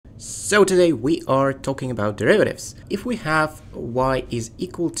So today we are talking about derivatives. If we have y is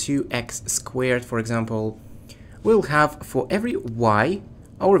equal to x squared, for example, we'll have for every y,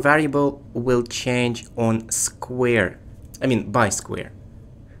 our variable will change on by square.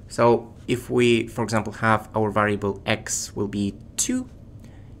 So if we, for example, have our variable x will be 2,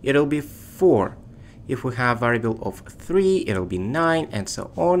 it'll be 4. If we have variable of 3, it'll be 9, and so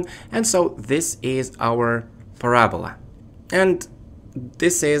on. And so this is our parabola. And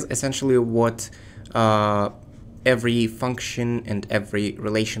this is essentially what every function and every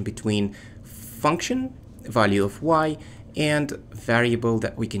relation between function, value of y, and variable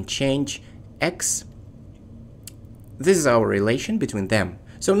that we can change, x. This is our relation between them.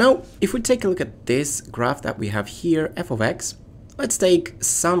 So now, if we take a look at this graph that we have here, f of x, let's take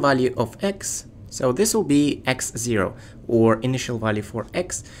some value of x. So this will be x0, or initial value for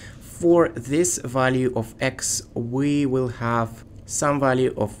x. For this value of x, we will have some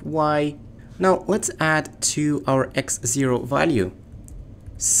value of y. Now let's add to our x0 value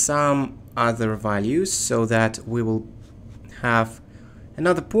some other values so that we will have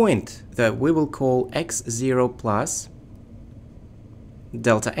another point that we will call x0 plus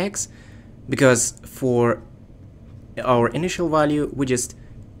delta x, because for our initial value we just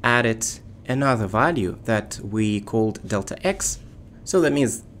added another value that we called delta x. So that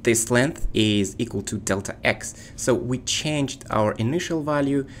means this length is equal to delta x. So we changed our initial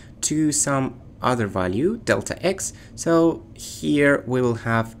value to some other value, delta x. So here we will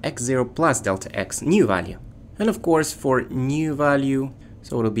have x0 plus delta x, new value. And of course for new value,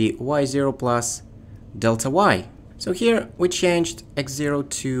 so it'll be y0 plus delta y. So here we changed x0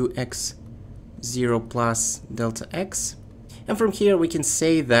 to x0 plus delta x. And from here we can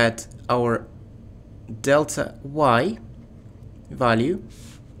say that our delta y value,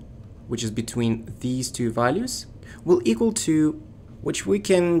 which is between these two values, will equal to, which we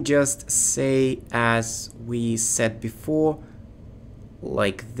can just say as we said before,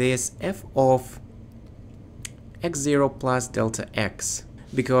 like this, f of x0 plus delta x,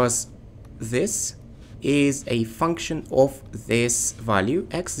 because this is a function of this value,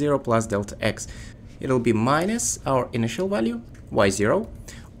 x0 plus delta x. It'll be minus our initial value, y0,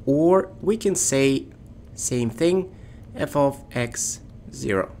 or we can say same thing, f of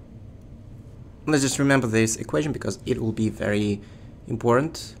x0. Let's just remember this equation because it will be very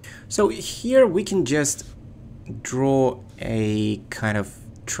important. So here we can just draw a kind of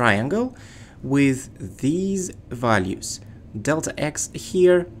triangle with these values. Delta x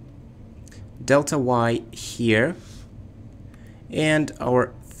here, delta y here, and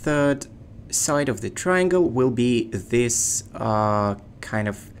our third side of the triangle will be this kind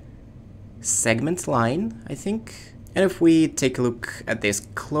of segment line, I think. And if we take a look at this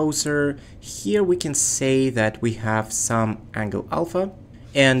closer, here we can say that we have some angle alpha.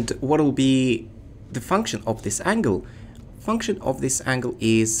 And what will be the function of this angle? Function of this angle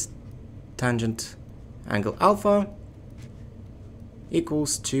is tangent angle alpha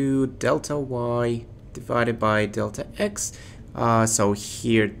equals to delta y divided by delta x. So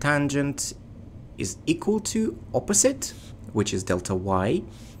here tangent is equal to opposite, which is delta y,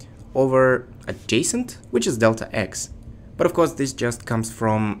 over adjacent, which is delta x. But of course this just comes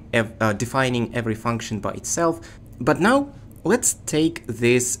from defining every function by itself. But now let's take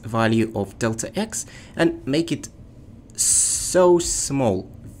this value of delta x and make it so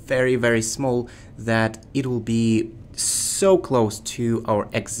small, very, very small, that it will be so close to our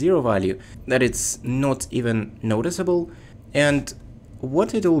x0 value that it's not even noticeable. And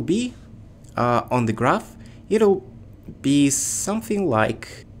what it will be on the graph, it'll be something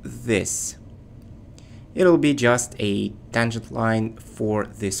like this. It'll be just a tangent line for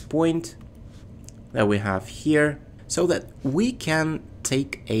this point that we have here, so that we can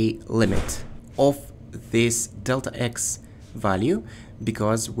take a limit of this delta x value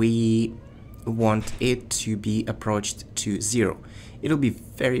because we want it to be approached to 0. It'll be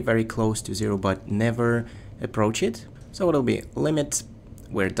very, very close to 0 but never approach it. So it'll be limit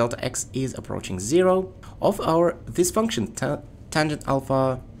where delta x is approaching 0 of our this function tangent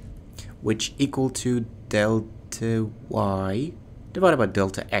alpha, which equal to delta y divided by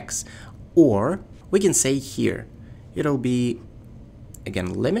delta x. Or we can say here it'll be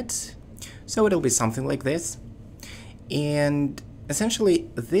again limit, so it'll be something like this. And essentially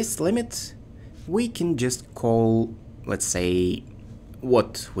this limit we can just call, let's say,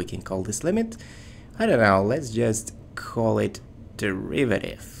 what we can call this limit, I don't know, let's just call it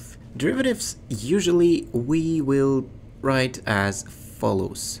derivative. Derivatives usually we will write as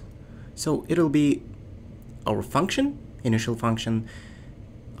follows. So it'll be our function, initial function,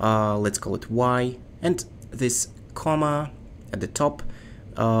 let's call it y, and this comma at the top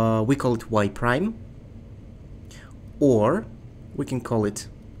we call it y prime, or we can call it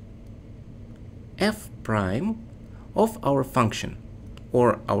f prime of our function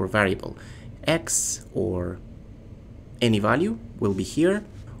or our variable. X or any value will be here,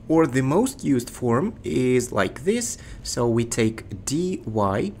 or the most used form is like this. So we take dy.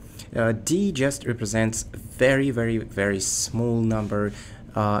 D just represents very small number.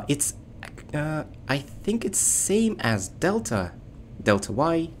 It's I think it's same as delta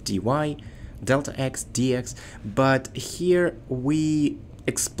y, dy, delta x, dx, but here we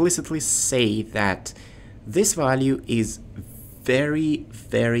explicitly say that this value is very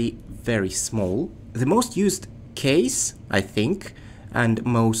small. The most used case, I think, and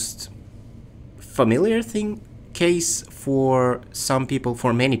most familiar case for some people,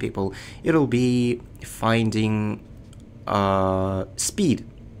 for many people, it'll be finding speed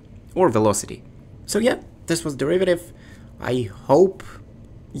or velocity. So yeah, this was derivative. I hope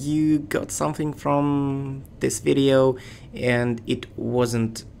you got something from this video and it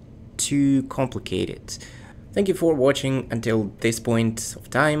wasn't too complicated. Thank you for watching until this point of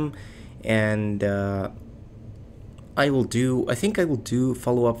time, and I think I will do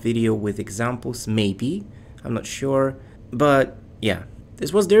follow-up video with examples, maybe, I'm not sure, but yeah,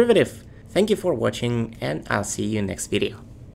 this was derivative. Thank you for watching, and I'll see you next video.